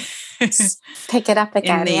definitely pick it up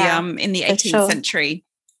again. In the 18th century,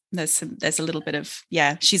 there's a little bit of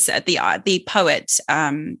she's the poet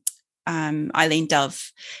Eileen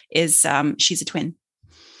Dove is she's a twin.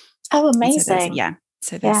 Oh, amazing!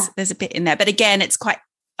 So there's a bit in there, but again, it's quite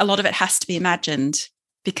a lot of it has to be imagined,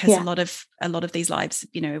 because a lot of these lives,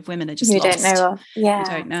 of women are just lost. Don't know. You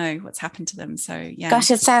don't know what's happened to them. So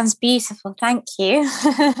gosh, it sounds beautiful. Thank you.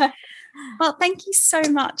 Well, thank you so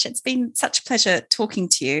much. It's been such a pleasure talking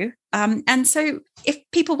to you. And so if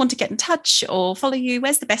people want to get in touch or follow you,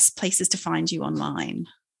 where's the best places to find you online?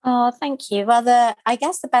 Oh, thank you. Well, I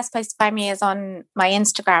guess the best place to find me is on my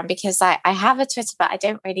Instagram, because I have a Twitter, but I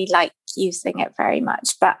don't really like using it very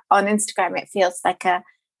much. But on Instagram, it feels like a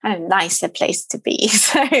kind of nicer place to be.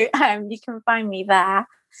 So you can find me there.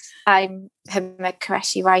 I'm a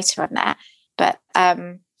Qureshi writer on there, but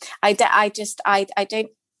I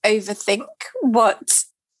don't overthink what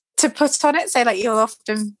to put on it. So like you'll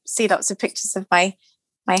often see lots of pictures of my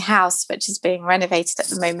house, which is being renovated at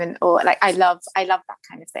the moment, or like I love that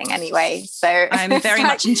kind of thing anyway. So I'm very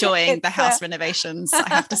much enjoying the house renovations, I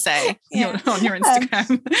have to say, on your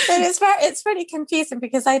Instagram. But it's really confusing,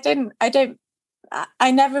 because I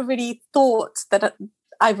never really thought that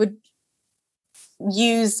I would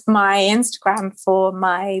use my Instagram for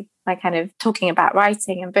my kind of talking about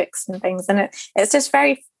writing and books and things, and it's just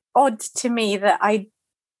very odd to me that I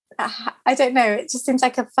don't know, it just seems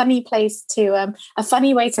like a funny place to a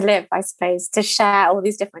funny way to live, I suppose, to share all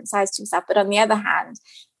these different sides to yourself. But on the other hand,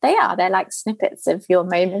 they're like snippets of your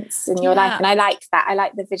moments in your life, and I like that. I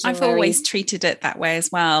like the visionary. I've always treated it that way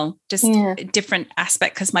as well, just a different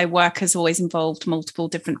aspect, because my work has always involved multiple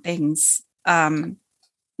different things. I've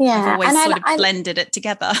always blended it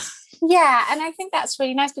together. Yeah, and I think that's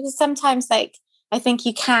really nice, because sometimes I think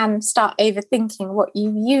you can start overthinking what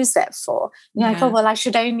you use it for. Like, I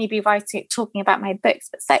should only be talking about my books.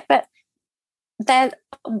 But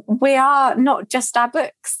we are not just our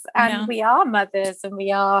books, and we are mothers, and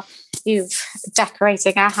we are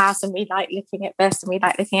decorating our house, and we like looking at this, and we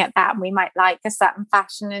like looking at that, and we might like a certain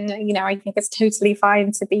fashion, and I think it's totally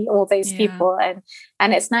fine to be all those people, and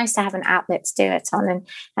it's nice to have an outlet to do it on.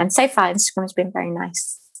 And so far, Instagram has been a very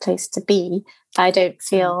nice place to be. I don't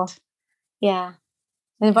feel,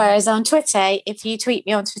 Whereas on Twitter, if you tweet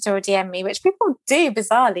me on Twitter or DM me, which people do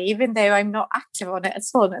bizarrely, even though I'm not active on it at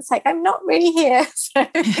all, and it's like, I'm not really here. So,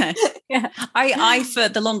 I for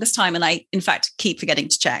the longest time, and I in fact keep forgetting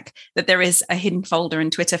to check, that there is a hidden folder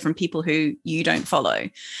in Twitter from people who you don't follow,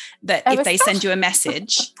 that if they send you a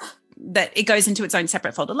message, that it goes into its own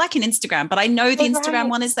separate folder, like in Instagram. But I know the Instagram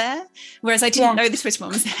one is there, whereas I didn't know the Twitter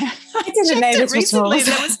one was there. I didn't know the Twitter one.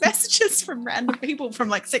 There was messages from random people from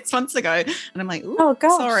like 6 months ago, and I'm like, oh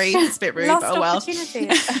gosh, sorry, it's a bit rude, Lost but oh well.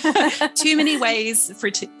 Too many ways for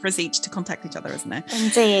us each to contact each other, isn't there?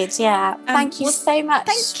 Indeed, yeah. Thank you so much.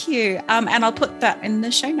 Thank you, and I'll put that in the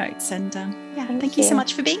show notes. And thank you so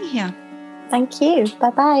much for being here. Thank you.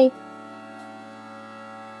 Bye-bye.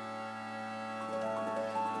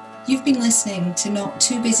 You've been listening to Not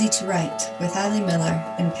Too Busy to Write with Ali Miller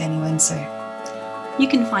and Penny Windsor. You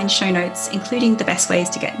can find show notes, including the best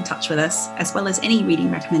ways to get in touch with us, as well as any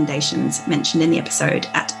reading recommendations mentioned in the episode,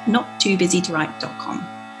 at nottoobusytowrite.com.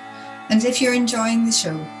 And if you're enjoying the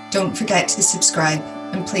show, don't forget to subscribe,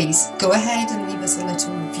 and please go ahead and leave us a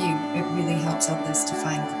little review. It really helps others to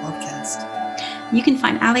find the podcast. You can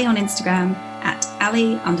find Ali on Instagram at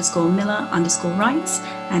Ali_Miller_writes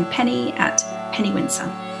and Penny at Penny Windsor.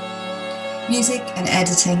 Music and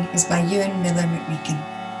editing is by Ewan Miller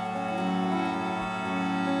McMeekin.